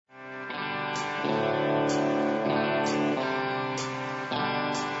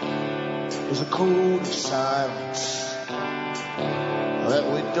There's a code of silence that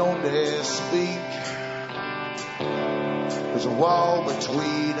we don't dare speak. There's a wall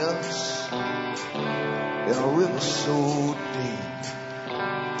between us and a river so deep.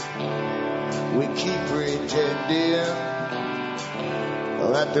 We keep pretending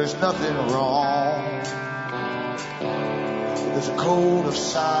that there's nothing wrong. There's a code of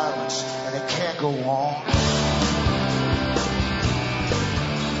silence and it can't go on.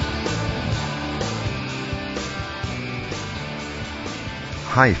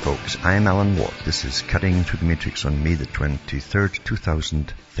 Hi folks, I'm Alan Watt. This is Cutting Through the Matrix on May the 23rd,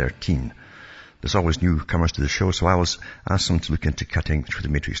 2013. There's always newcomers to the show, so I always ask them to look into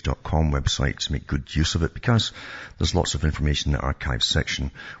cuttingthroughthematrix.com website to make good use of it, because there's lots of information in the archives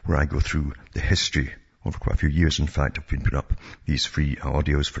section where I go through the history. Over quite a few years, in fact, I've been putting up these free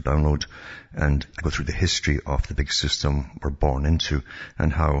audios for download, and I go through the history of the big system we're born into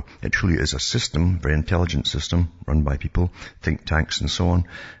and how it truly is a system, very intelligent system, run by people, think tanks and so on,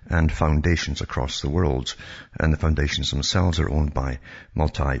 and foundations across the world. And the foundations themselves are owned by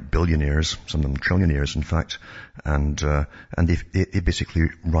multi-billionaires, some of them trillionaires, in fact, and they basically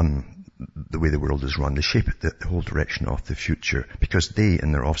run the way the world is run. They shape it, the whole direction of the future, because they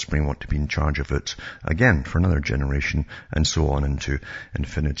and their offspring want to be in charge of it again for another generation, and so on into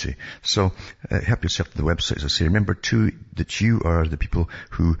infinity. So help yourself to the website, as I say. Remember too that you are the people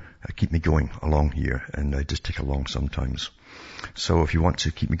who keep me going along here, and I just take along sometimes. So if you want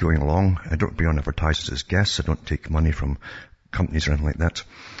to keep me going along, I don't bring on advertisers as guests. I don't take money from companies or anything like that.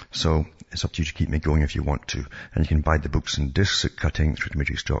 So it's up to you to keep me going if you want to. And you can buy the books and discs at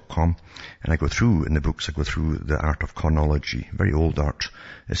cuttingthroughthematrix.com. And I go through, in the books, I go through the art of chronology, very old art.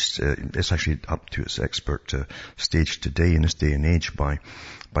 It's actually up to its expert stage today, in this day and age, by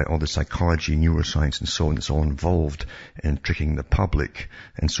all the psychology, neuroscience and so on. It's all involved in tricking the public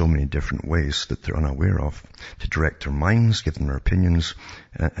in so many different ways that they're unaware of, to direct their minds, give them their opinions,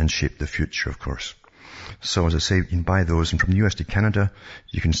 and shape the future, of course. So as I say, you can buy those, and from the US to Canada,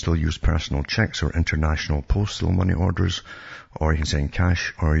 you can still use personal checks or international postal money orders, or you can send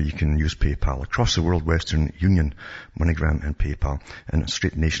cash, or you can use PayPal. Across the world, Western Union, MoneyGram and PayPal. And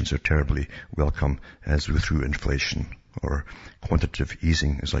straight nations are terribly welcome as we go through inflation, or quantitative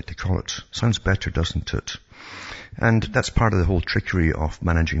easing, as I like to call it. Sounds better, doesn't it? And that's part of the whole trickery of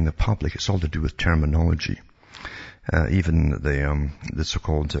managing the public. It's all to do with terminology. Even the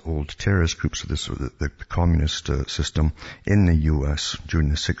so-called old terrorist groups of the communist system in the US during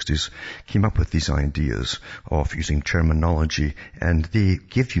the 60s came up with these ideas of using terminology, and they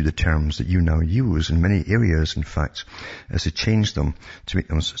give you the terms that you now use in many areas, in fact, as they change them to make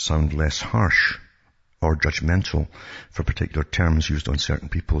them sound less harsh or judgmental for particular terms used on certain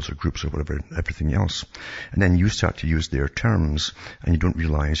peoples or groups or whatever, everything else. And then you start to use their terms, and you don't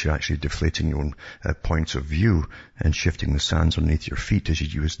realize you're actually deflating your own points of view and shifting the sands underneath your feet as you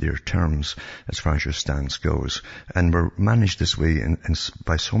use their terms as far as your stance goes. And we're managed this way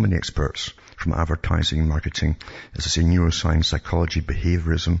by so many experts, from advertising, marketing, as I say, neuroscience, psychology,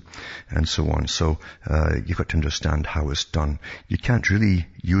 behaviorism, and so on. So you've got to understand how it's done. You can't really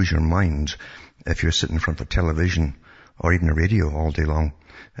use your mind if you're sitting in front of a television or even a radio all day long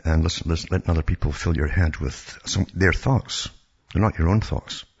and letting other people fill your head with their thoughts. They're not your own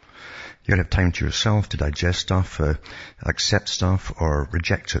thoughts. You gotta have time to yourself to digest stuff, accept stuff, or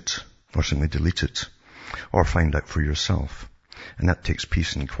reject it, or simply delete it, or find out for yourself. And that takes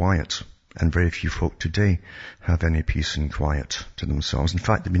peace and quiet. And very few folk today have any peace and quiet to themselves. In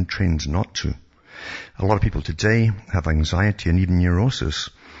fact, they've been trained not to. A lot of people today have anxiety and even neurosis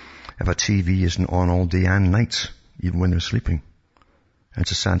if a TV isn't on all day and night, even when they're sleeping.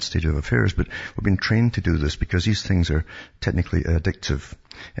 It's a sad state of affairs, but we've been trained to do this because these things are technically addictive.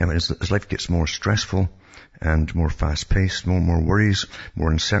 And as life gets more stressful and more fast-paced, more worries,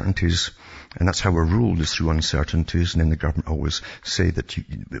 more uncertainties, and that's how we're ruled, is through uncertainties. And then the government always say that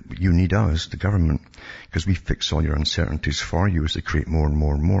you need us, the government, because we fix all your uncertainties for you as they create more and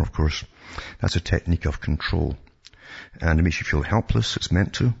more and more, of course. That's a technique of control. And it makes you feel helpless. It's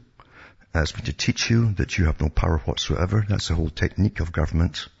meant to. It's meant to teach you that you have no power whatsoever. That's the whole technique of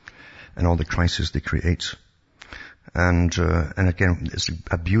government and all the crises they create. And again, it's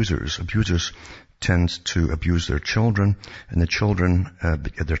abusers. Abusers tend to abuse their children, and the children,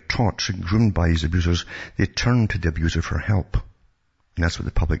 they're taught, groomed by these abusers, they turn to the abuser for help. And that's what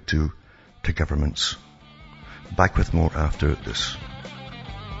the public do to governments. Back with more after this.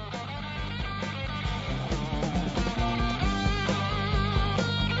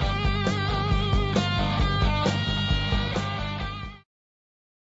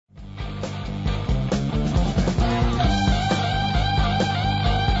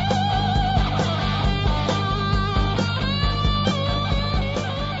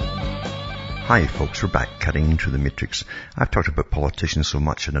 Hi folks, we're back cutting through the matrix. I've talked about politicians so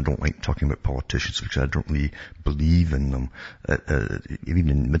much and I don't like talking about politicians because I don't really believe in them. Even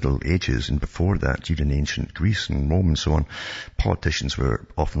in Middle Ages and before that, even in ancient Greece and Rome and so on, politicians were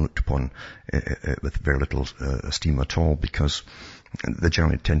often looked upon with very little esteem at all because they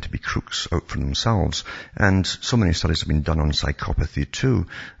generally tend to be crooks out for themselves. And so many studies have been done on psychopathy too,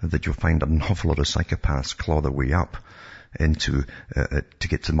 that you'll find an awful lot of psychopaths claw their way up into to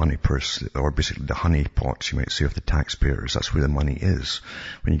get the money purse, or basically the honey pot, you might say, of the taxpayers. That's where the money is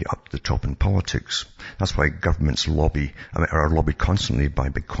when you get up to the top in politics. That's why governments are lobbied constantly by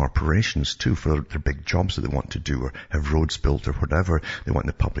big corporations too for their big jobs that they want to do, or have roads built or whatever. They want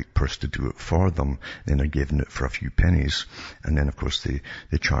the public purse to do it for them. Then they're given it for a few pennies. And then of course they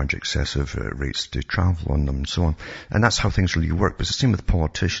charge excessive rates to travel on them and so on. And that's how things really work. But it's the same with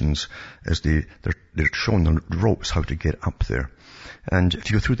politicians, as they're shown the ropes how to get up there. And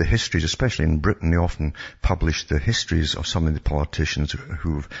if you go through the histories, especially in Britain, they often publish the histories of some of the politicians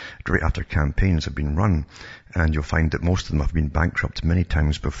who've, right after campaigns have been run, and you'll find that most of them have been bankrupt many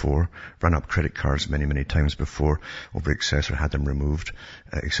times before, run up credit cards many, many times before, over excess or had them removed,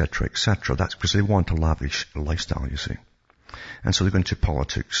 etc., etc. That's because they want a lavish lifestyle, you see. And so they go into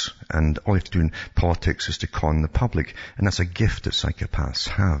politics, and all you have to do in politics is to con the public, and that's a gift that psychopaths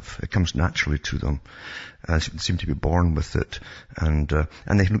have. It comes naturally to them. They seem to be born with it, and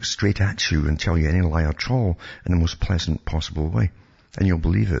they look straight at you and tell you any lie at all in the most pleasant possible way, and you'll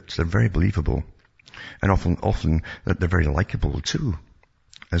believe it. They're very believable, and often they're very likable too,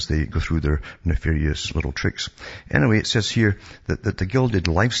 as they go through their nefarious little tricks. Anyway, it says here that the gilded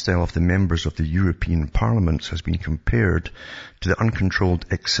lifestyle of the members of the European Parliament has been compared to the uncontrolled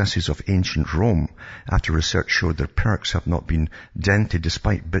excesses of ancient Rome, after research showed their perks have not been dented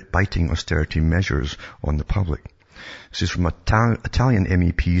despite biting austerity measures on the public. This is from Italian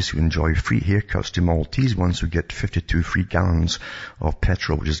MEPs who enjoy free haircuts to Maltese ones who get 52 free gallons of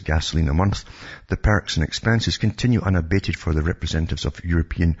petrol, which is gasoline, a month. The perks and expenses continue unabated for the representatives of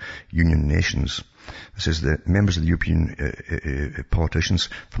European Union nations. This is the members of the European politicians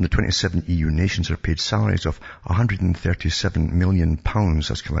from the 27 EU nations are paid salaries of £137 million,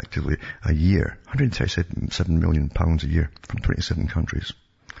 that's collectively a year. £137 million a year from 27 countries.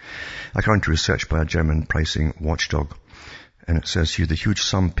 According to research by a German pricing watchdog. And it says here, the huge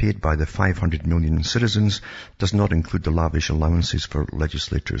sum paid by the 500 million citizens does not include the lavish allowances for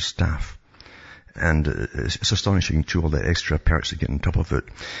legislators' staff. And it's astonishing too, all the extra perks that get on top of it.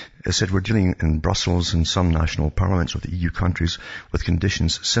 It said we're dealing in Brussels and some national parliaments of the EU countries with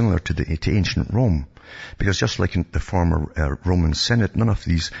conditions similar to ancient Rome. Because just like in the former Roman Senate, none of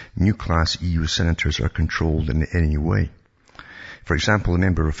these new class EU senators are controlled in any way. For example, a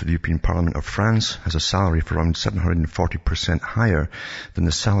member of the European Parliament of France has a salary for around 740% higher than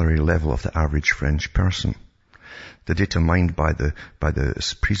the salary level of the average French person. The data mined by the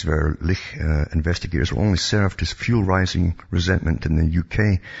Priesver-Lich investigators will only serve to fuel rising resentment in the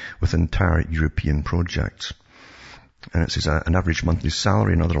UK with entire European projects. And it says an average monthly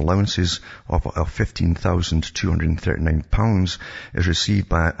salary and other allowances of £15,239 is received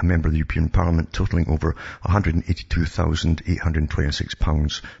by a member of the European Parliament, totaling over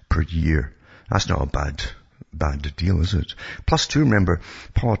 £182,826 per year. That's not a bad deal, is it? Plus two, remember,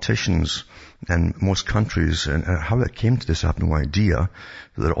 politicians in most countries, and how it came to this, I have no idea.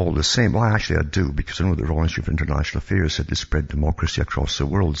 They're all the same. Well, actually I do, because I know the Royal Institute of International Affairs said they spread democracy across the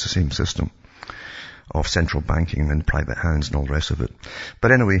world. It's the same system of central banking and private hands and all the rest of it.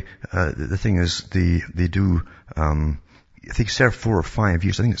 But anyway, the thing is, they do, I think serve 4 or 5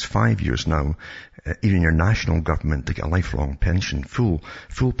 years. I think it's 5 years now. Even your national government, they get a lifelong pension, full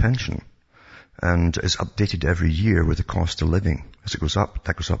pension. And it's updated every year with the cost of living. As it goes up,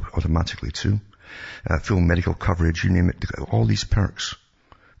 that goes up automatically too. Full medical coverage, you name it, all these perks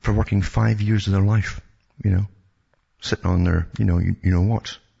for working 5 years of their life, sitting on their, you know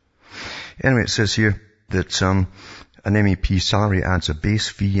what. Anyway, it says here that an MEP salary adds a base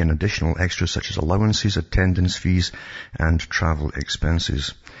fee and additional extras such as allowances, attendance fees, and travel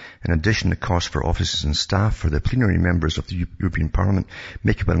expenses. In addition, the cost for offices and staff for the plenary members of the European Parliament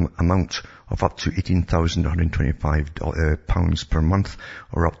make up an amount of up to £18,125 per month,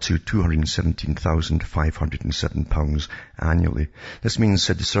 or up to £217,507 annually. This means,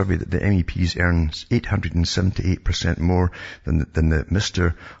 said the survey, that the MEPs earn 878% more than the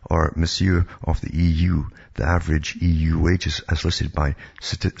Mr. or Monsieur of the EU. The average EU wages, as listed by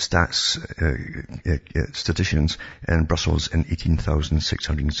statisticians in Brussels, in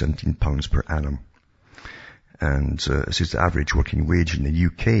 £18,617 per annum. And it says the average working wage in the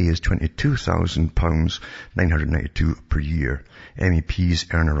UK is £22,992 per year.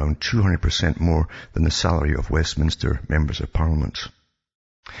 MEPs earn around 200% more than the salary of Westminster members of Parliament.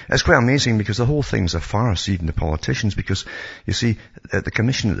 It's quite amazing because the whole thing's a farce, even the politicians, because, you see, the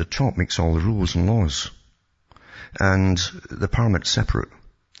commission at the top makes all the rules and laws. And the Parliament's separate.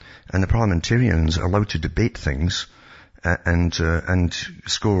 And the parliamentarians are allowed to debate things and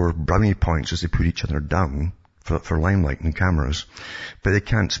score brownie points as they put each other down for limelight and cameras. But they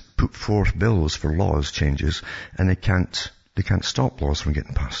can't put forth bills for laws changes, and they can't stop laws from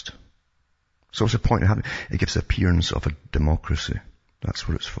getting passed. So what's the point of having it? Gives the appearance of a democracy. That's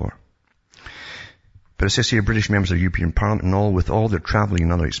what it's for. But it says here, British members of the European Parliament and all, with all their travelling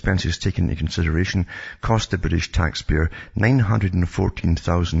and other expenses taken into consideration, cost the British taxpayer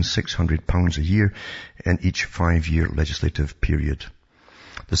 £914,600 a year in each 5-year legislative period.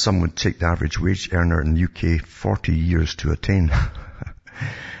 The sum would take the average wage earner in the UK 40 years to attain.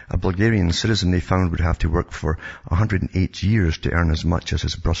 A Bulgarian citizen, they found, would have to work for 108 years to earn as much as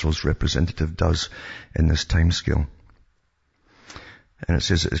his Brussels representative does in this timescale. And it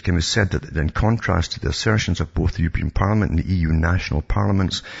says, it can be said that in contrast to the assertions of both the European Parliament and the EU national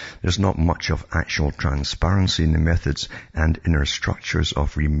parliaments, there's not much of actual transparency in the methods and inner structures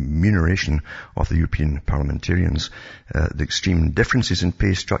of remuneration of the European parliamentarians. The extreme differences in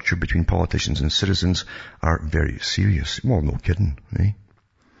pay structure between politicians and citizens are very serious. Well, no kidding, eh?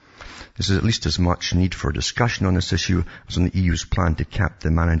 There's at least as much need for discussion on this issue as on the EU's plan to cap the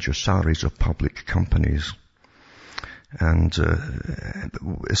manager salaries of public companies. And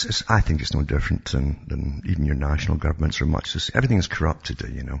I think it's no different than even your national governments or much. Everything is corrupt today,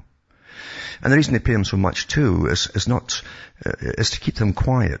 you know. And the reason they pay them so much too is to keep them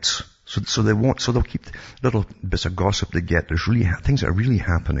quiet. So they'll keep little bits of gossip they get. There's really things that are really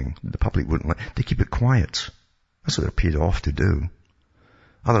happening. The public wouldn't like. They keep it quiet. That's what they're paid off to do.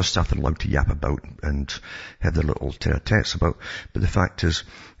 Other stuff they're allowed to yap about and have their little tete-a-tetes about. But the fact is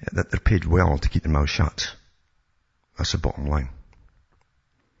that they're paid well to keep their mouth shut. That's the bottom line.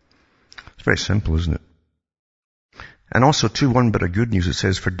 It's very simple, isn't it? And also, too, one bit of good news. It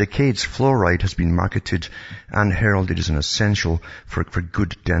says, for decades, fluoride has been marketed and heralded as an essential for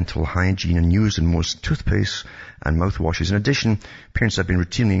good dental hygiene and used in most toothpaste and mouthwashes. In addition, parents have been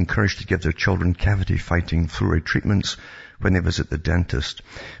routinely encouraged to give their children cavity-fighting fluoride treatments when they visit the dentist.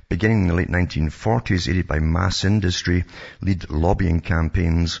 Beginning in the late 1940s, aided by mass industry lead lobbying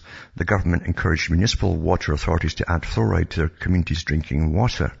campaigns, the government encouraged municipal water authorities to add fluoride to their community's drinking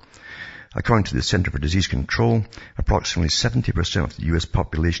water. According to the Center for Disease Control, approximately 70% of the US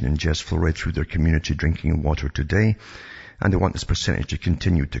population ingests fluoride through their community drinking water today, and they want this percentage to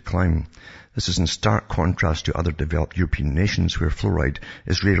continue to climb. This is in stark contrast to other developed European nations where fluoride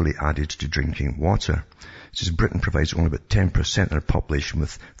is rarely added to drinking water. Since Britain provides only about 10% of their population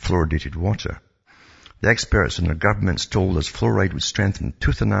with fluoridated water. The experts and their governments told us fluoride would strengthen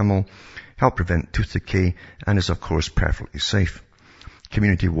tooth enamel, help prevent tooth decay, and is of course perfectly safe.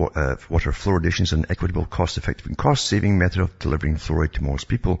 Community water fluoridation is an equitable, cost-effective and cost-saving method of delivering fluoride to most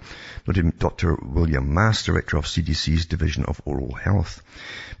people, noted Dr. William Mass, Director of CDC's Division of Oral Health.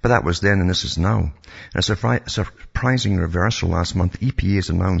 But that was then and this is now. And a surprising reversal last month, EPA has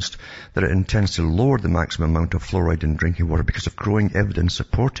announced that it intends to lower the maximum amount of fluoride in drinking water because of growing evidence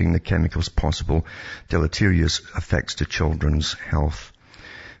supporting the chemical's possible deleterious effects to children's health.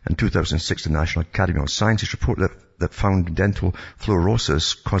 In 2006, the National Academy of Sciences report that found dental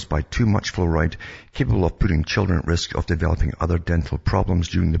fluorosis caused by too much fluoride capable of putting children at risk of developing other dental problems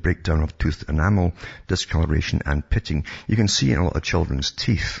during the breakdown of tooth enamel, discoloration and pitting. You can see in a lot of children's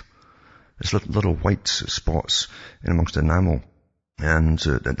teeth, there's little white spots in amongst the enamel, and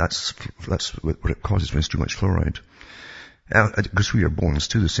that's what it causes when it's too much fluoride. It goes through your bones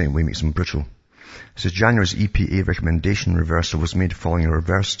too, the same way, makes them brittle. It says January's EPA recommendation reversal was made following a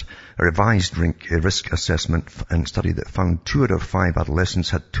revised risk assessment and study that found 2 out of 5 adolescents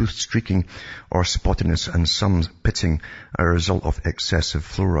had tooth streaking or spottiness and some pitting as a result of excessive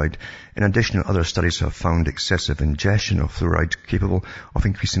fluoride. In addition, other studies have found excessive ingestion of fluoride capable of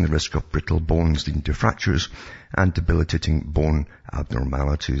increasing the risk of brittle bones leading to fractures and debilitating bone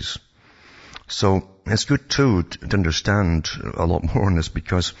abnormalities. So it's good too to understand a lot more on this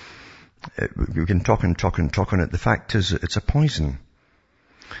because we can talk on it. The fact is, it's a poison.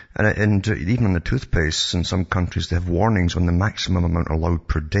 And even on the toothpaste, in some countries, they have warnings on the maximum amount allowed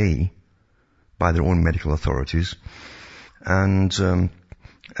per day by their own medical authorities. And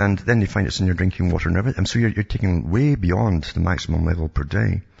then you find it's in your drinking water and everything. And so you're taking way beyond the maximum level per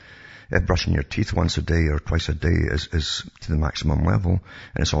day. Brushing your teeth once a day or twice a day is to the maximum level,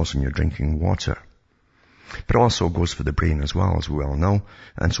 and it's also in your drinking water. But it also goes for the brain as well, as we all know.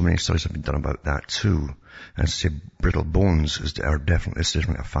 And so many studies have been done about that too. And say brittle bones is definitely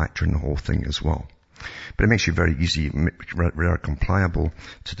a factor in the whole thing as well. But it makes you very easy, rather compliable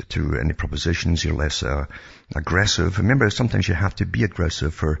to any propositions. You're less aggressive. Remember, sometimes you have to be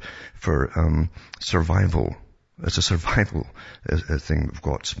aggressive for survival. It's a survival thing we've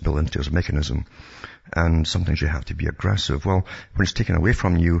got built into as a mechanism. And sometimes you have to be aggressive. Well, when it's taken away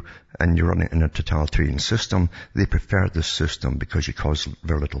from you and you're running in a totalitarian system, they prefer this system because you cause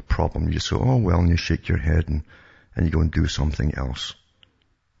very little problem. You just go, oh well, and you shake your head and you go and do something else.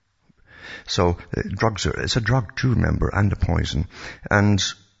 So it's a drug too, remember, and a poison. And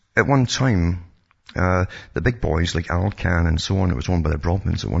at one time, the big boys like Alcan and so on, it was owned by the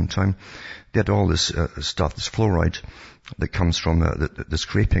Brodmans at one time, they had all this stuff, this fluoride that comes from the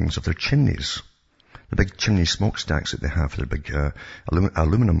scrapings of their chimneys. The big chimney smokestacks that they have for their big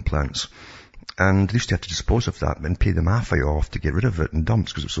aluminum plants. And they used to have to dispose of that and pay the mafia off to get rid of it in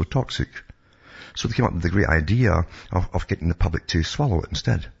dumps because it was so toxic. So they came up with the great idea of getting the public to swallow it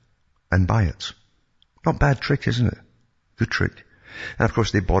instead and buy it. Not bad trick, isn't it? Good trick. And of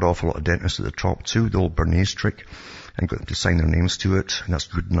course they bought off a lot of dentists at the top too, the old Bernays trick, and got them to sign their names to it, and that's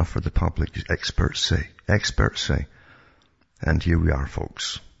good enough for the public, experts say. Experts say. And here we are,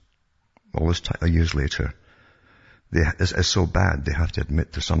 folks. All this years later. It's so bad they have to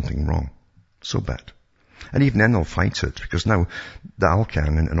admit there's something wrong. So bad. And even then they'll fight it, because now the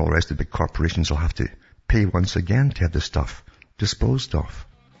Alcan and all the rest of the big corporations will have to pay once again to have this stuff disposed of.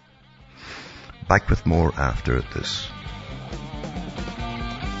 Back with more after this.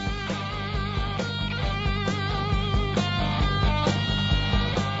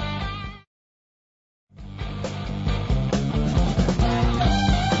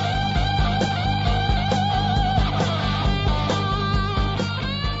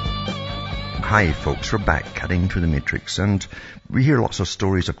 Hi folks, we're back cutting through the matrix, and we hear lots of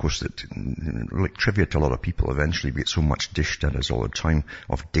stories, of course, that like trivia to a lot of people. Eventually we get so much dished at us all the time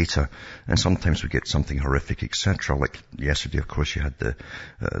of data, and sometimes we get something horrific, etc. Like yesterday, of course, you had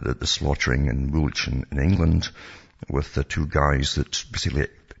the slaughtering in Woolwich in England with the two guys that basically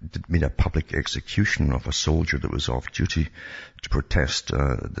made a public execution of a soldier that was off duty to protest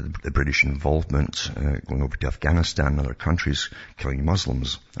the British involvement going over to Afghanistan and other countries, killing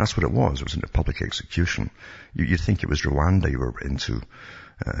Muslims. That's what it was. It was a public execution. You'd think it was Rwanda you were into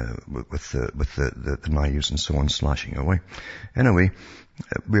with the knives and so on slashing away. Anyway,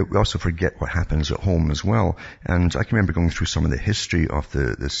 we also forget what happens at home as well. And I can remember going through some of the history of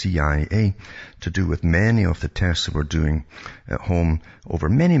the CIA to do with many of the tests that we're doing at home over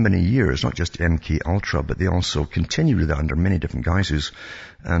many, many years, not just MK Ultra, but they also continue with that under many different guises.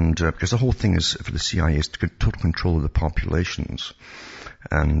 And because the whole thing is for the CIA is to get total control of the populations.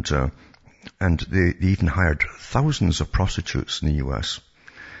 And they even hired thousands of prostitutes in the US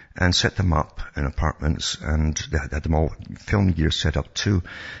and set them up in apartments, and they had them all film gear set up too.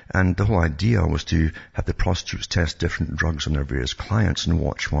 And the whole idea was to have the prostitutes test different drugs on their various clients and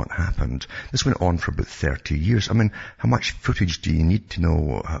watch what happened. This went on for about 30 years. I mean, how much footage do you need to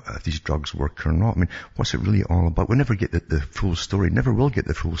know if these drugs work or not? I mean, what's it really all about? We'll never get the full story, never will get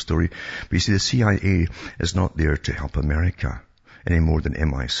the full story. But you see, the CIA is not there to help America any more than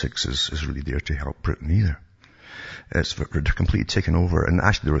MI6 is really there to help Britain either. It's completely taken over, and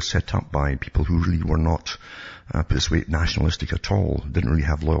actually they were set up by people who really were not, put this way, nationalistic at all, didn't really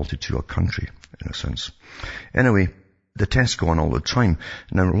have loyalty to a country, in a sense. Anyway, the tests go on all the time.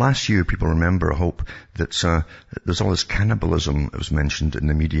 Now, last year, people remember, I hope, that there's all this cannibalism that was mentioned in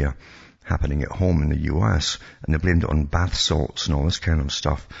the media happening at home in the US, and they blamed it on bath salts and all this kind of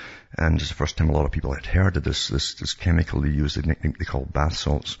stuff. And it's the first time a lot of people had heard of this chemical they use, they call bath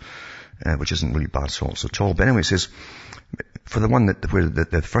salts. Which isn't really bath salts at all. But anyway, it says, for the one where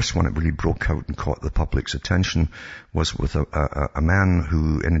the first one that really broke out and caught the public's attention was with a man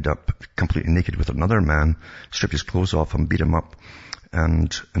who ended up completely naked with another man, stripped his clothes off and beat him up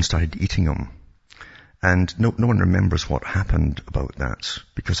and started eating him. And no one remembers what happened about that,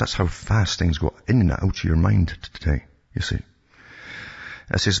 because that's how fast things go in and out of your mind today, you see.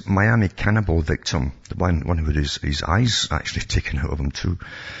 It says, Miami cannibal victim, the one who had his eyes actually taken out of him too,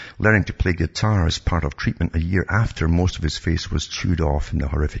 learning to play guitar as part of treatment a year after most of his face was chewed off in the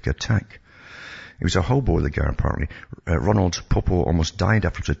horrific attack. He was a hobo, the guy apparently. Ronald Popo almost died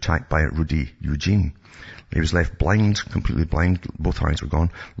after his attack by Rudy Eugene. He was left blind, completely blind, both eyes were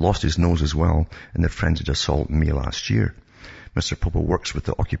gone, lost his nose as well in the frenzied assault in May last year. Mr. Popo works with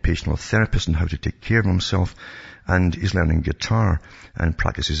the occupational therapist on how to take care of himself, and he's learning guitar and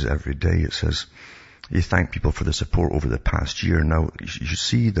practices it every day. It says he thanked people for the support over the past year. Now, you should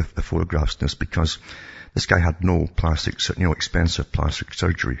see the photographs in this, because This guy had no expensive plastic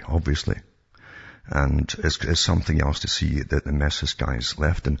surgery, obviously. And it's something else to see that the mess this guy's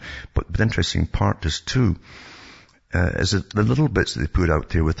left in. But the interesting part is too, is that the little bits that they put out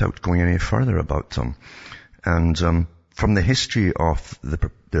there without going any further about them. And from the history of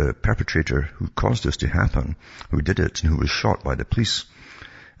the perpetrator who caused this to happen, who did it and who was shot by the police,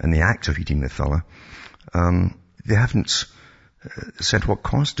 and the act of eating the fella, they haven't said what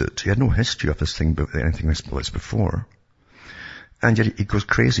caused it. He had no history of this thing, anything like this before. And yet he goes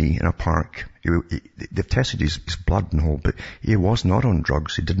crazy in a park. They've tested his blood and all, but he was not on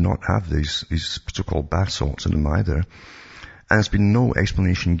drugs. He did not have these so-called bath salts in him either. And there's been no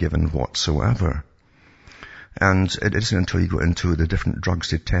explanation given whatsoever. And it isn't until you go into the different drugs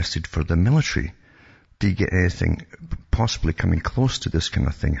they tested for the military do you get anything possibly coming close to this kind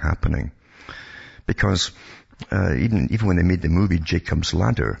of thing happening. Because even when they made the movie Jacob's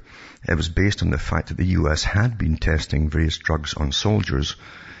Ladder, it was based on the fact that the US had been testing various drugs on soldiers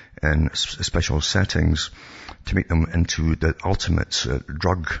in special settings to make them into the ultimate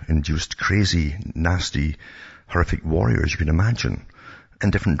drug-induced, crazy, nasty, horrific warriors you can imagine.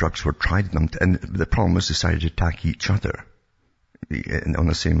 And different drugs were tried on them, and the problem was decided to attack each other on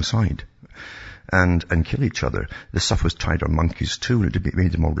the same side and kill each other. This stuff was tried on monkeys too, and it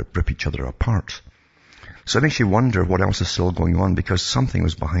made them all rip each other apart. So it makes you wonder what else is still going on, because something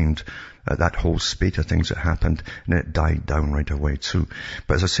was behind that whole spate of things that happened, and it died down right away too.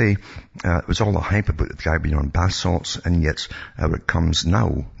 But as I say, it was all the hype about the guy being on bath salts, and yet it comes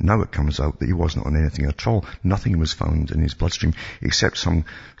now it comes out that he wasn't on anything at all. Nothing was found in his bloodstream except some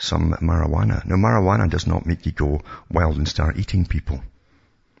marijuana. Now, marijuana does not make you go wild and start eating people.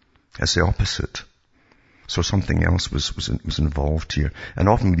 It's the opposite. So something else was involved here. And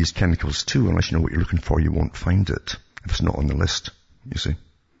often with these chemicals too, unless you know what you're looking for, you won't find it if it's not on the list, you see.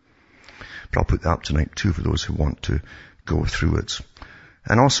 But I'll put that up tonight too for those who want to go through it.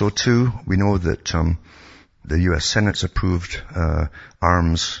 And also too, we know that the US Senate's approved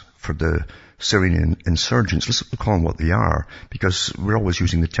arms for the Syrian insurgents. Let's call them what they are, because we're always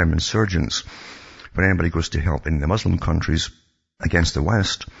using the term insurgents when anybody goes to help in the Muslim countries against the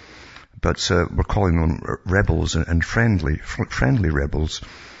West. But we're calling them rebels and friendly rebels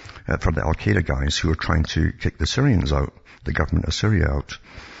for the Al-Qaeda guys who are trying to kick the Syrians out, the government of Syria out.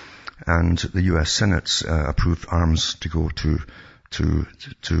 And the US Senate's approved arms to go to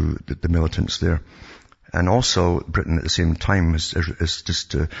the militants there. And also Britain at the same time has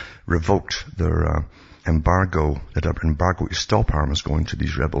just revoked their embargo to stop arms going to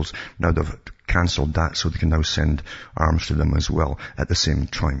these rebels. Now they've cancelled that, so they can now send arms to them as well at the same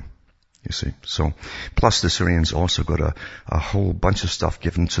time. You see, so plus the Syrians also got a whole bunch of stuff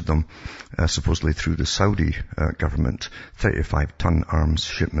given to them, supposedly through the Saudi government, 35-ton arms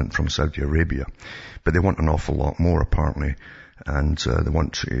shipment from Saudi Arabia, but they want an awful lot more apparently, and they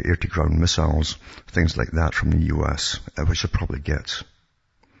want air-to-ground missiles, things like that from the US, which they'll probably get,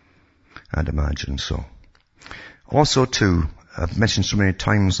 I'd imagine so. Also, too, I've mentioned so many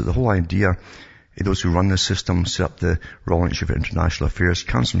times that the whole idea. Those who run the system set up the Royal Institute for International Affairs,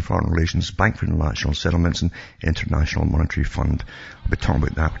 Council on Foreign Relations, Bank for International Settlements, and International Monetary Fund. I'll be talking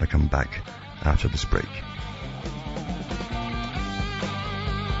about that when I come back after this break.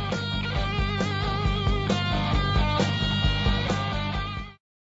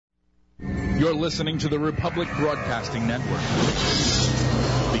 You're listening to the Republic Broadcasting Network,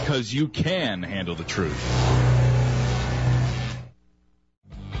 because you can handle the truth.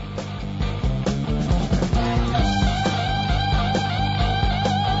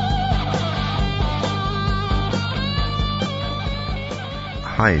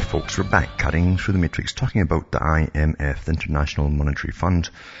 Hi folks, we're back cutting through the matrix, talking about the IMF, the International Monetary Fund,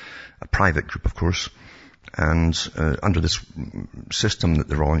 a private group of course, and under this system that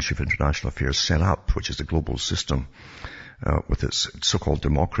the Royal Institute for International Affairs set up, which is the global system, with its so-called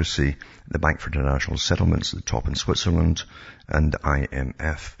democracy, the Bank for International Settlements at the top in Switzerland, and the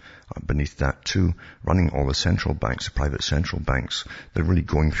IMF beneath that too, running all the central banks, the private central banks. They're really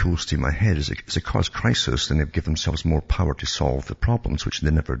going full steam ahead. As they cause crisis, then they give themselves more power to solve the problems, which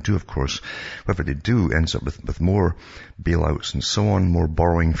they never do, of course. Whatever they do ends up with more bailouts and so on, more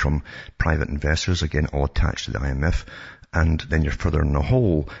borrowing from private investors, again, all attached to the IMF. And then you're further in the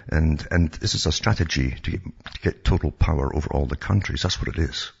hole, and this is a strategy to get total power over all the countries. That's what it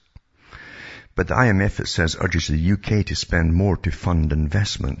is. But the IMF, it says, urges the UK to spend more to fund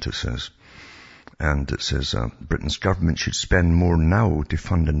investment, it says. And it says Britain's government should spend more now to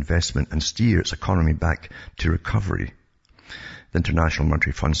fund investment and steer its economy back to recovery. the International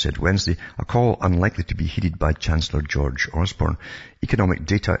Monetary Fund said Wednesday, a call unlikely to be heeded by Chancellor George Osborne. Economic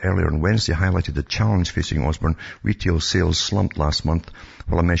data earlier on Wednesday highlighted the challenge facing Osborne. Retail sales slumped last month,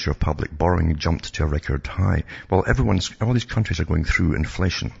 while a measure of public borrowing jumped to a record high. Well, all these countries are going through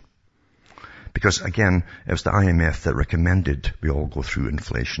inflation. Because again, it was the IMF that recommended we all go through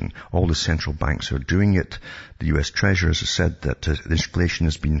inflation. All the central banks are doing it. The US Treasury has said that the inflation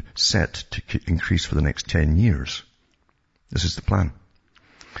has been set to increase for the next 10 years. This is the plan.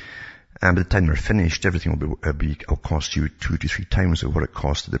 And by the time they're finished, everything will cost you 2 to 3 times of what it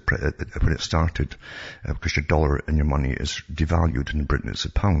cost when it started, because your dollar and your money is devalued. In Britain it's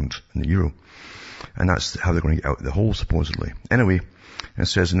a pound and the euro. And that's how they're going to get out of the hole, supposedly. Anyway, it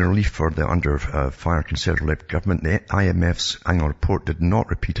says in relief for the under-fire Conservative-led government, the IMF's annual report did not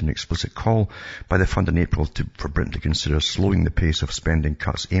repeat an explicit call by the fund in April for Britain to consider slowing the pace of spending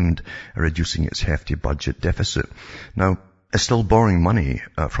cuts aimed at reducing its hefty budget deficit. Now, it's still borrowing money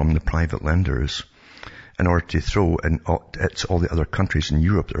from the private lenders in order to throw at all the other countries in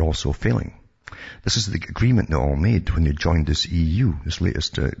Europe that are also failing. This is the agreement they all made when they joined this EU, this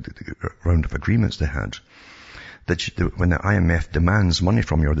latest round of agreements they had. That when the IMF demands money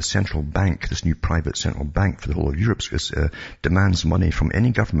from you, or the central bank, this new private central bank for the whole of Europe, demands money from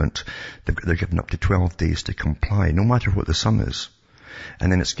any government, they're given up to 12 days to comply, no matter what the sum is.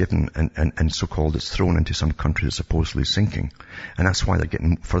 And then it's given, and so-called it's thrown into some country that's supposedly sinking. And that's why they're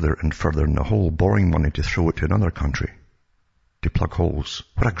getting further and further in the hole, borrowing money to throw it to another country, to plug holes.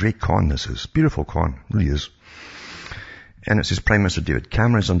 What a great con this is. Beautiful con, really is. And it says Prime Minister David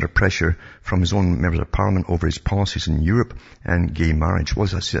Cameron is under pressure from his own members of parliament over his policies in Europe and gay marriage. Well,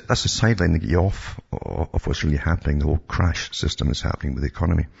 that's a sideline to get you off of what's really happening. The whole crash system is happening with the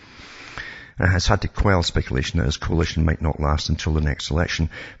economy. And it has had to quell speculation that his coalition might not last until the next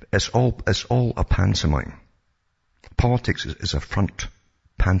election. It's all a pantomime. Politics is a front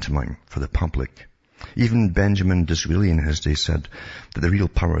pantomime for the public. Even Benjamin Disraeli in his day said that the real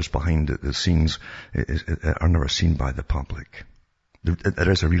powers behind the scenes are never seen by the public.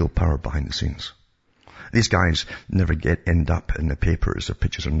 There is a real power behind the scenes. These guys never end up in the papers. Their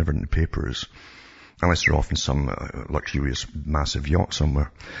pictures are never in the papers, unless they're off in some luxurious, massive yacht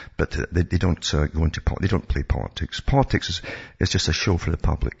somewhere. But they don't go into they don't play politics. Politics is just a show for the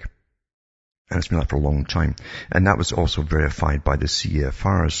public. And it's been that for a long time. And that was also verified by the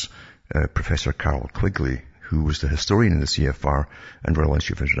CFR's Professor Carol Quigley, who was the historian in the CFR and Royal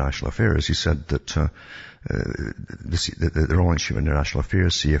Institute of International Affairs. He said that the Royal Institute of International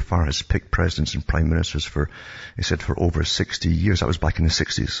Affairs, CFR, has picked presidents and prime ministers for over 60 years. That was back in the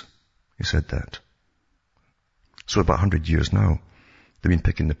 60s. He said that. So about 100 years now, they've been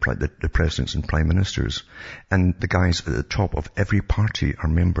picking the presidents and prime ministers. And the guys at the top of every party are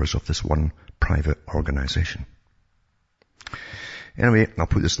members of this one private organization. Anyway, I'll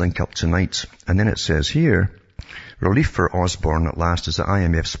put this link up tonight. And then it says here, relief for Osborne at last as the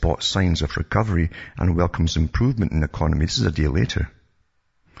IMF spots signs of recovery and welcomes improvement in the economy. This is a day later.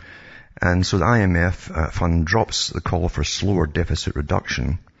 And so the IMF fund drops the call for slower deficit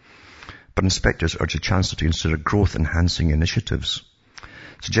reduction, but inspectors urge the Chancellor to consider growth-enhancing initiatives,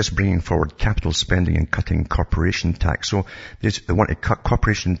 suggest bringing forward capital spending and cutting corporation tax. So they want to cut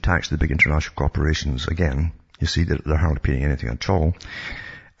corporation tax to the big international corporations again. You see, they're hardly paying anything at all.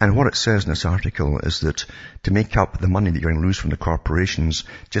 And what it says in this article is that to make up the money that you're going to lose from the corporations,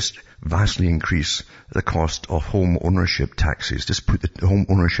 just vastly increase the cost of home ownership taxes. Just put the home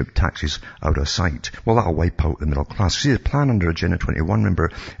ownership taxes out of sight. Well, that'll wipe out the middle class. See, the plan under Agenda 21, remember,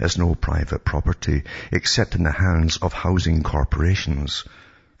 is no private property, except in the hands of housing corporations.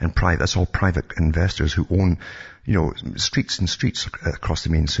 And that's all private investors who own, streets and streets across the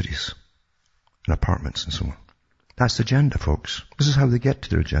main cities, and apartments and so on. That's the agenda, folks. This is how they get to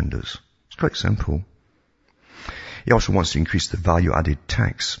their agendas. It's quite simple. He also wants to increase the value-added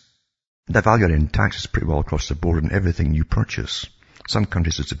tax. The value-added tax is pretty well across the board on everything you purchase. Some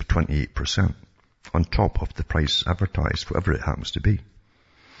countries it's about 28% on top of the price advertised, whatever it happens to be.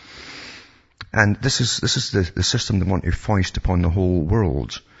 And this is the system they want to foist upon the whole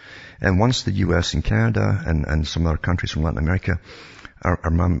world. And once the US and Canada and some other countries from Latin America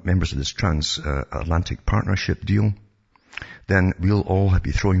are members of this transatlantic partnership deal, then we'll all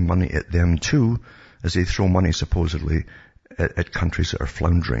be throwing money at them too, as they throw money supposedly at countries that are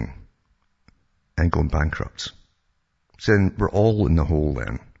floundering and going bankrupt. So then we're all in the hole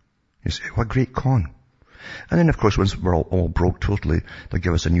then. You say, what a great con. And then of course once we're all broke totally, they'll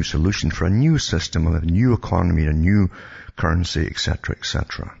give us a new solution for a new system, a new economy, a new currency, etc.,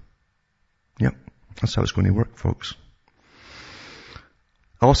 etc. Yep, that's how it's going to work, folks.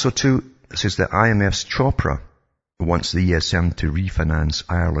 Also, too, it says that IMF's Chopra wants the ESM to refinance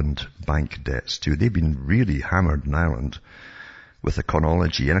Ireland bank debts too. They've been really hammered in Ireland with the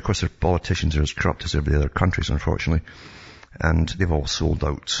chronology. And of course their politicians are as corrupt as every other countries, unfortunately. And they've all sold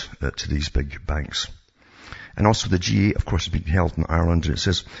out to these big banks. And also the G8, of course, has been held in Ireland. And it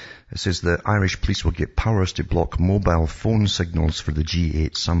says the Irish police will get powers to block mobile phone signals for the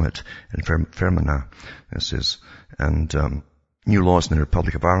G8 summit in Fermanagh. It says, and new laws in the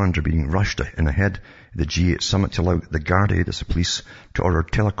Republic of Ireland are being rushed in ahead of the G8 summit to allow the Gardaí, that's the police, to order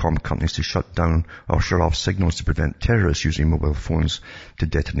telecom companies to shut down or shut off signals to prevent terrorists using mobile phones to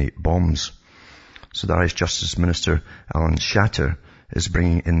detonate bombs. So the Irish Justice Minister, Alan Shatter, is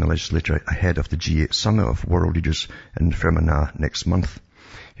bringing in the legislature ahead of the G8 summit of world leaders in Fermanagh next month.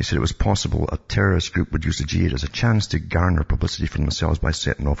 He said it was possible a terrorist group would use the G8 as a chance to garner publicity for themselves by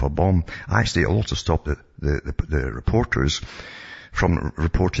setting off a bomb. Actually, it'll also stop the reporters from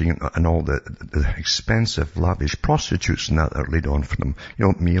reporting on all the expensive, lavish prostitutes and that are laid on for them. You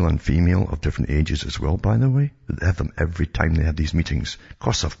know, male and female of different ages as well, by the way. They have them every time they have these meetings.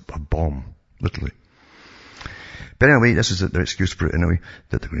 Costs a bomb, literally. But anyway, this is their excuse for it anyway,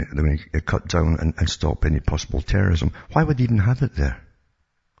 that they're going to cut down and stop any possible terrorism. Why would they even have it there?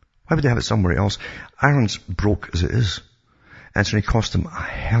 Why would they have it somewhere else? Ireland's broke as it is. And it's going to cost them a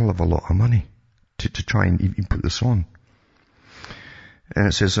hell of a lot of money to try and even put this on. And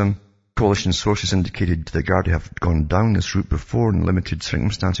it says, coalition sources indicated the Gardaí have gone down this route before in limited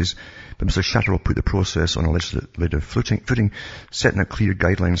circumstances, but Mr. Shatter will put the process on a legislative footing, setting out clear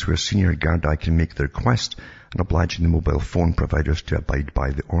guidelines where senior Gardaí can make their request and obliging the mobile phone providers to abide by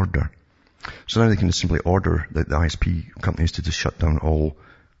the order. So now they can just simply order the ISP companies to just shut down all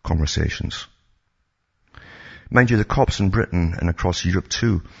conversations. Mind you, the cops in Britain and across Europe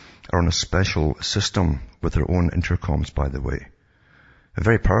too are on a special system with their own intercoms, by the way. A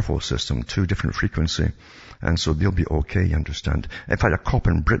very powerful system, too, different frequency. And so they'll be okay, you understand. In fact, a cop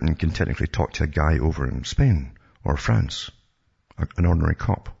in Britain can technically talk to a guy over in Spain or France. An ordinary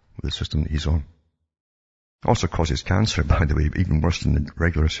cop with the system that he's on. Also causes cancer, by the way, even worse than the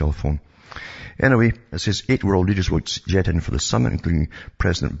regular cell phone. Anyway, it says 8 world leaders will jet in for the summit, including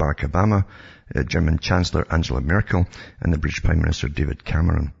President Barack Obama, German Chancellor Angela Merkel, and the British Prime Minister David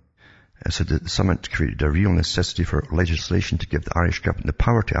Cameron. So the summit created a real necessity for legislation to give the Irish government the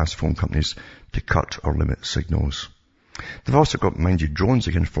power to ask phone companies to cut or limit signals. They've also got, mind you, drones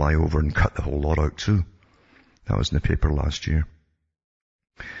that can fly over and cut the whole lot out too. That was in the paper last year.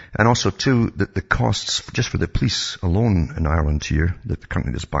 And also too, the costs just for the police alone in Ireland here, the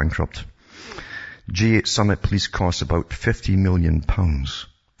company that's bankrupt. G8 summit police costs about £50 million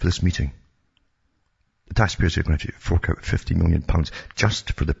for this meeting. The taxpayers are going to fork out £50 million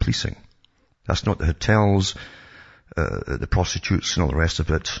just for the policing. That's not the hotels, the prostitutes and all the rest of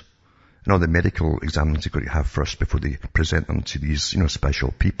it, and all the medical exams they've got to have first before they present them to these,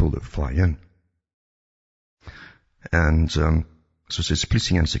 special people that fly in. And so it says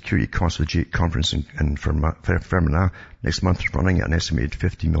policing and security costs for the G8 conference in Fermanagh next month, running at an estimated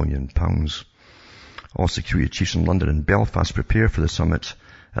 £50 million. All security chiefs in London and Belfast prepare for the summit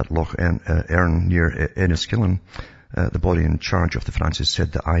at Loch Earn near Enniskillen. The body in charge of the finances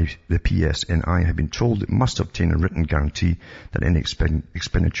said that the PSNI had been told it must obtain a written guarantee that any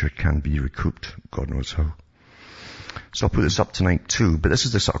expenditure can be recouped. God knows how. So I'll put this up tonight too, but this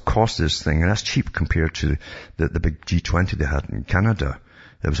is the sort of cost of this thing, and that's cheap compared to the big G20 they had in Canada.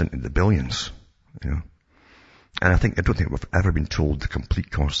 That was in the billions, And I don't think we've ever been told the complete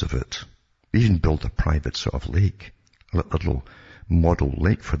cost of it. They even built a private sort of lake, a little model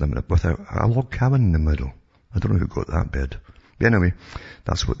lake for them with a log cabin in the middle. I don't know who got that bed. But anyway,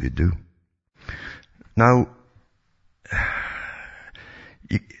 that's what they do. Now,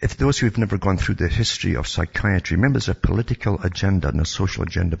 if those who have never gone through the history of psychiatry, remember there's a political agenda and a social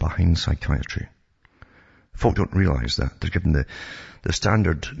agenda behind psychiatry. Folk don't realize that. They're given the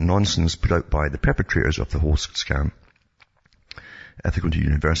standard nonsense put out by the perpetrators of the whole scam if they go to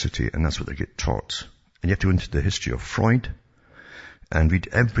university, and that's what they get taught. And you have to go into the history of Freud and read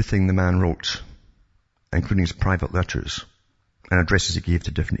everything the man wrote, including his private letters and addresses he gave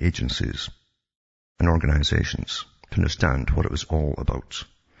to different agencies and organizations to understand what it was all about.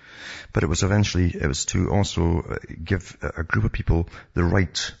 But it was to also give a group of people the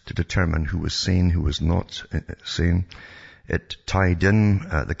right to determine who was sane, who was not sane. It tied in,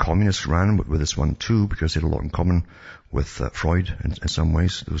 the communists ran with this one too, because they had a lot in common with Freud in some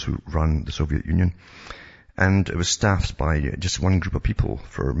ways, those who ran the Soviet Union. And it was staffed by just one group of people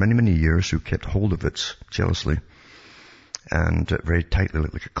for many, many years who kept hold of it jealously and very tightly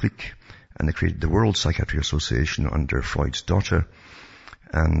like a clique. And they created the World Psychiatric Association under Freud's daughter.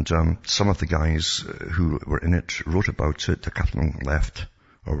 And some of the guys who were in it wrote about it. A couple of them left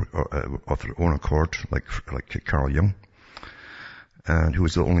or of their own accord, like Carl Jung, and who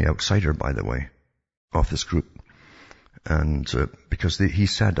was the only outsider, by the way, of this group. And because he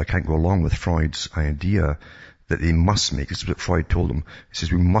said, I can't go along with Freud's idea that they must make, this is what Freud told him, he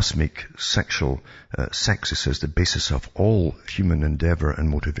says, we must make sex, he says, the basis of all human endeavor and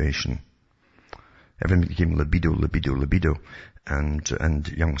motivation. Everything became libido. And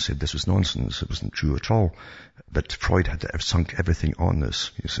Jung said this was nonsense. It wasn't true at all. But Freud had to have sunk everything on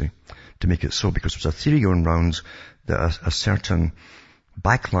this, you see, to make it so, because there was a theory going round that a certain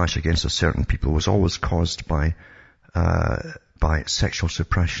backlash against a certain people was always caused by sexual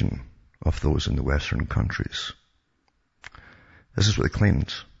suppression of those in the Western countries. This is what they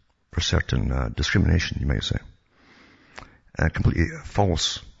claimed for certain discrimination, you might say. Completely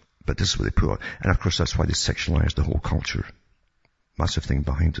false, but this is what they put on. And of course that's why they sexualized the whole culture. Massive thing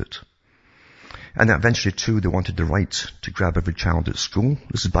behind it. And eventually too, they wanted the right to grab every child at school.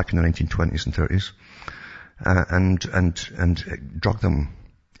 This is back in the 1920s and 30s. And drug them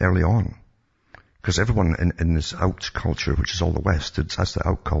early on. Because everyone in this out culture, which is all the West, that's the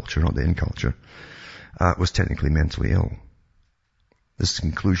out culture, not the in culture, was technically mentally ill. This is the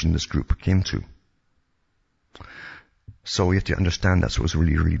conclusion this group came to. So we have to understand that's what was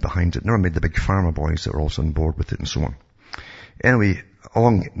really, really behind it. Never made the big pharma boys that were also on board with it and so on. Anyway,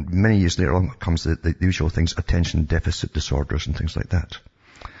 many years later along comes the usual things, attention deficit disorders and things like that.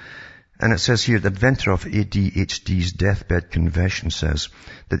 And it says here, the inventor of ADHD's deathbed confession says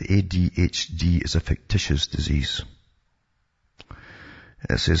that ADHD is a fictitious disease.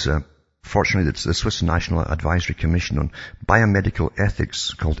 It says, fortunately, the Swiss National Advisory Commission on Biomedical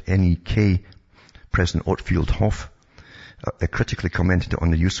Ethics, called NEK, President Ottfield Hoff, critically commented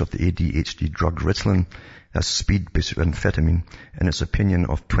on the use of the ADHD drug Ritalin, as speed-based amphetamine, in its opinion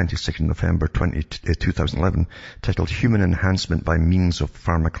of 22nd November 2011, titled Human Enhancement by Means of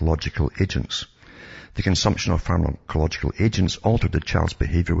Pharmacological Agents. The consumption of pharmacological agents altered the child's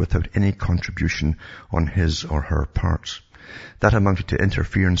behavior without any contribution on his or her parts. That amounted to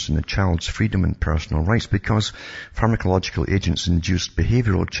interference in the child's freedom and personal rights because pharmacological agents induced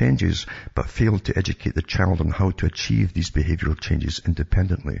behavioral changes but failed to educate the child on how to achieve these behavioral changes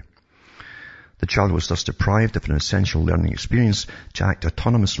independently. The child was thus deprived of an essential learning experience to act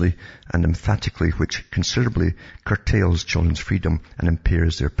autonomously and emphatically, which considerably curtails children's freedom and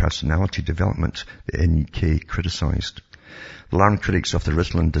impairs their personality development, the NEK criticized. The alarmed critics of the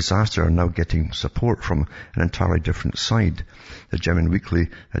Ritalin disaster are now getting support from an entirely different side. The German Weekly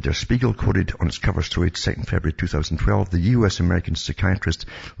Der Spiegel quoted on its cover story 2nd February 2012 the US-American psychiatrist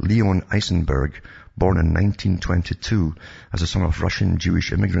Leon Eisenberg, born in 1922 as a son of Russian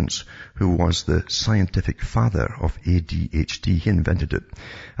Jewish immigrants, who was the scientific father of ADHD. He invented it,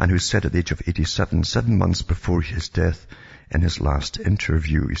 and who said at the age of 87, 7 months before his death, in his last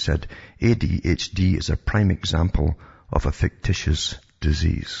interview, he said, ADHD is a prime example of a fictitious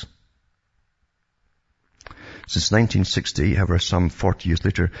disease. Since 1960, however, some 40 years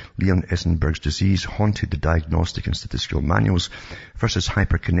later, Leon Eisenberg's disease haunted the diagnostic and statistical manuals versus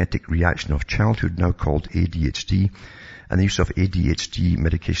hyperkinetic reaction of childhood, now called ADHD, and the use of ADHD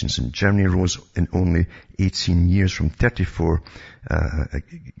medications in Germany rose in only 18 years from 34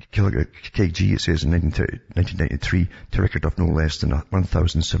 kg, it says, in 1993 to a record of no less than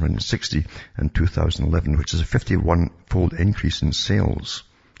 1,760 in 2011, which is a 51-fold increase in sales.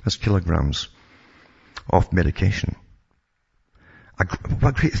 That's kilograms of medication.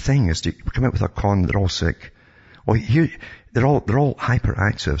 What a great thing is to come out with a con, they're all sick. Well, here, they're all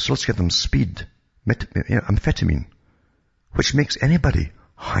hyperactive, so let's give them speed, amphetamine, which makes anybody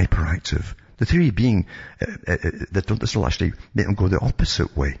hyperactive. The theory being that this will actually make them go the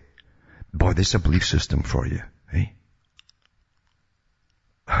opposite way. Boy, this is a belief system for you, eh?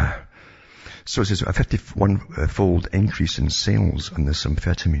 So it says a 51-fold increase in sales on this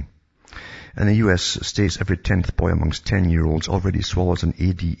amphetamine. In the US states, every 10th boy amongst 10-year-olds already swallows an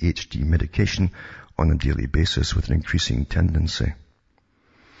ADHD medication on a daily basis with an increasing tendency.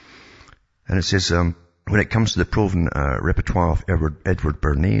 And it says, when it comes to the proven repertoire of Edward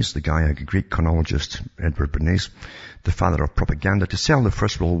Bernays, the guy, a Greek chronologist, Edward Bernays, the father of propaganda, to sell the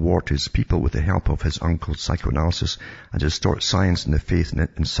First World War to his people with the help of his uncle's psychoanalysis and to distort science and the faith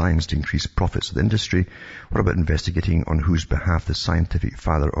in science to increase profits of the industry, what about investigating on whose behalf the scientific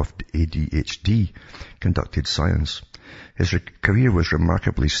father of ADHD conducted science? His career was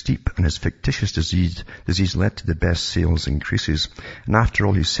remarkably steep, and his fictitious disease led to the best sales increases. And after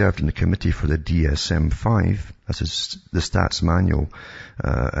all, he served in the committee for the DSM-5, that's the stats manual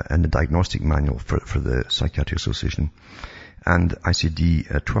and the diagnostic manual for the Psychiatric Association. and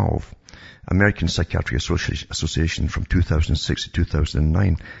ICD-12, American Psychiatry Association from 2006 to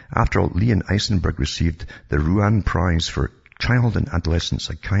 2009. After all, Leon Eisenberg received the Ruan Prize for Child and Adolescent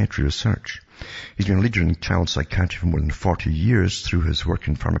Psychiatry Research. He's been a leader in child psychiatry for more than 40 years through his work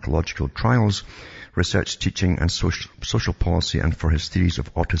in pharmacological trials, research, teaching, and social policy, and for his theories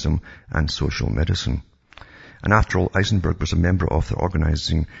of autism and social medicine. And after all, Eisenberg was a member of the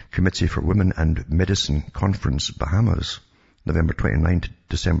organizing committee for Women and Medicine Conference, Bahamas, November 29 to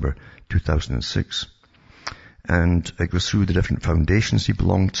December 2006. And it goes through the different foundations he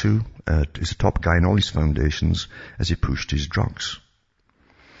belonged to. He's a top guy in all these foundations as he pushed his drugs.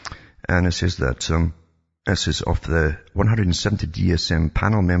 And it says that, this is of the 170 DSM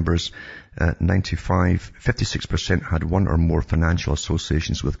panel members, 56% had one or more financial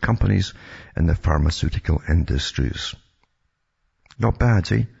associations with companies in the pharmaceutical industries. Not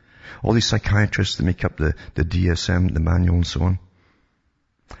bad, eh? All these psychiatrists that make up the DSM, the manual and so on,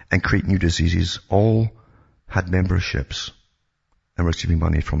 and create new diseases, all had memberships and were receiving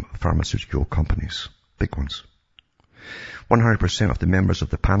money from pharmaceutical companies, big ones. 100% of the members of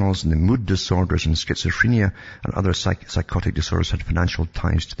the panels in the mood disorders and schizophrenia and other psychotic disorders had financial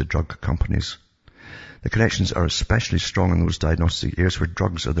ties to the drug companies. The connections are especially strong in those diagnostic areas where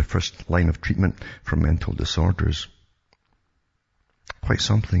drugs are the first line of treatment for mental disorders. Quite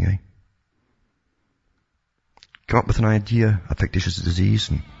something, eh? Come up with an idea, a fictitious disease,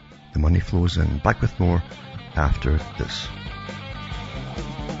 and the money flows in. Back with more after this.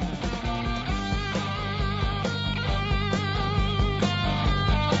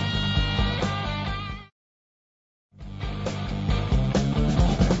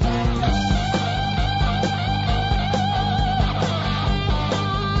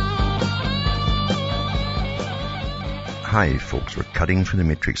 Hi folks, we're cutting through the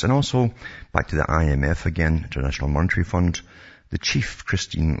matrix. And also, back to the IMF again, International Monetary Fund. The chief,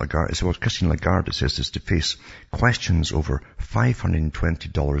 Christine Lagarde, it says, is to face questions over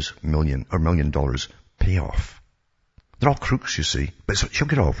 $520 million payoff. They're all crooks, you see, but she'll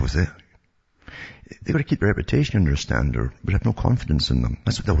get off with it. They've got to keep their reputation, understand, or we have no confidence in them.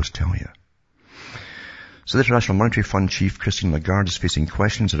 That's what they always tell you. So the International Monetary Fund chief, Christine Lagarde, is facing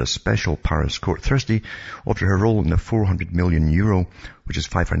questions at a special Paris court Thursday over her role in the €400 million, which is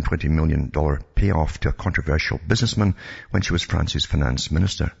 $520 million payoff to a controversial businessman when she was France's finance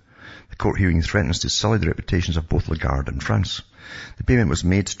minister. The court hearing threatens to sully the reputations of both Lagarde and France. The payment was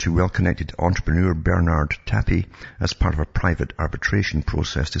made to well-connected entrepreneur Bernard Tapie as part of a private arbitration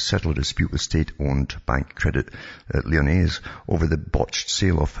process to settle a dispute with state-owned bank Credit Lyonnais over the botched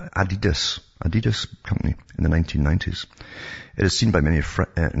sale of Adidas company in the 1990s. It is seen by many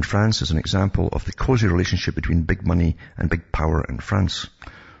in France as an example of the cozy relationship between big money and big power in France.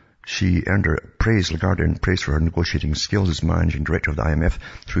 She earned Lagarde earned praise for her negotiating skills as managing director of the IMF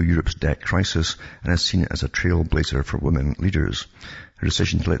through Europe's debt crisis and is seen as a trailblazer for women leaders. Her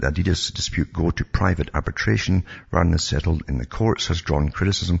decision to let the Adidas dispute go to private arbitration rather than settled in the courts has drawn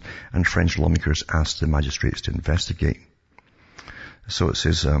criticism, and French lawmakers asked the magistrates to investigate. So it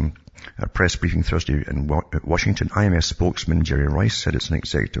says, a press briefing Thursday in Washington, IMF spokesman Jerry Rice said it's an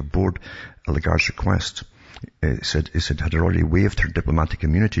executive board at Lagarde's request. It said had already waived her diplomatic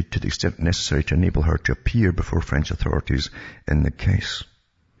immunity to the extent necessary to enable her to appear before French authorities in the case.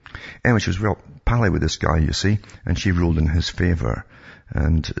 Anyway, she was real pally with this guy, you see, and she ruled in his favour.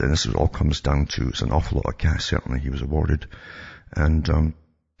 And this all comes down to, it's an awful lot of cash, certainly, he was awarded. And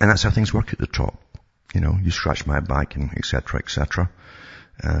that's how things work at the top. You know, you scratch my back and et cetera,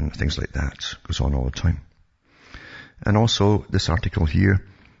 and things like that. Goes on all the time. And also, this article here,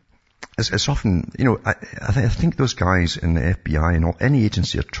 it's often, you know, I think those guys in the FBI and any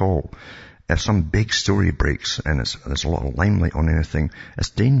agency at all, if some big story breaks and there's a lot of limelight on anything, it's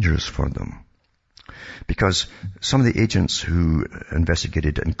dangerous for them. Because some of the agents who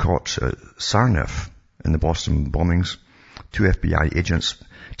investigated and caught Sarnaff in the Boston bombings, 2 FBI agents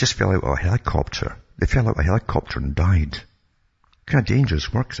just fell out of a helicopter. They fell out of a helicopter and died. Kind of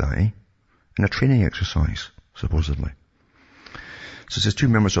dangerous work that, eh? In a training exercise, supposedly. So it says 2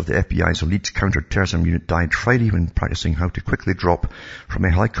 members of the FBI's elite counter-terrorism unit died Friday when practicing how to quickly drop from a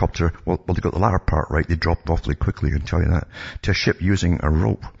helicopter. Well, they got the latter part right. They dropped awfully quickly, I can tell you that. To a ship using a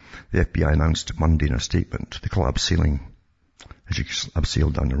rope. The FBI announced Monday in a statement. They call it abseiling, as you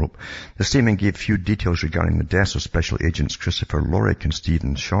abseil down the rope. The statement gave few details regarding the deaths of Special Agents Christopher Lorick and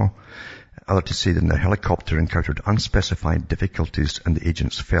Stephen Shaw. Others say that the helicopter encountered unspecified difficulties and the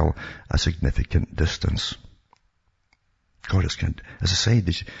agents fell a significant distance. God, it's kind of, as I say,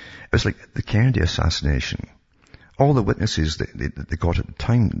 it was like the Kennedy assassination. All the witnesses that they got at the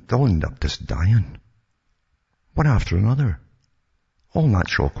time, they all ended up just dying. One after another. All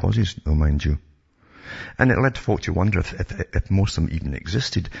natural causes, though, mind you. And it led folk to wonder if most of them even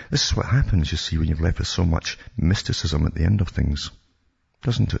existed. This is what happens, you see, when you're left with so much mysticism at the end of things.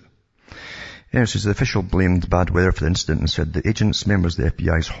 Doesn't it? Anyway, so the official blamed bad weather for the incident and said the agents, members of the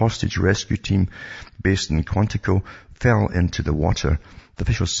FBI's hostage rescue team based in Quantico, fell into the water. The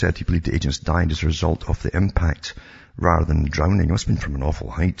official said he believed the agents died as a result of the impact rather than drowning. It must have been from an awful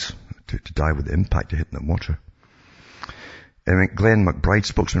height to die with the impact of hitting the water. Glenn McBride,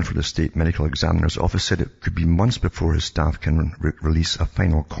 spokesman for the State Medical Examiner's Office, said it could be months before his staff can release a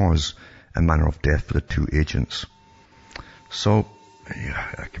final cause and manner of death for the two agents. So,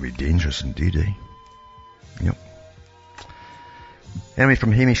 yeah, that can be dangerous indeed, eh? Yep. Anyway,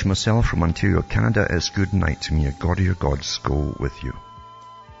 from Hamish myself from Ontario, Canada, it's good night to me. God or your gods go with you.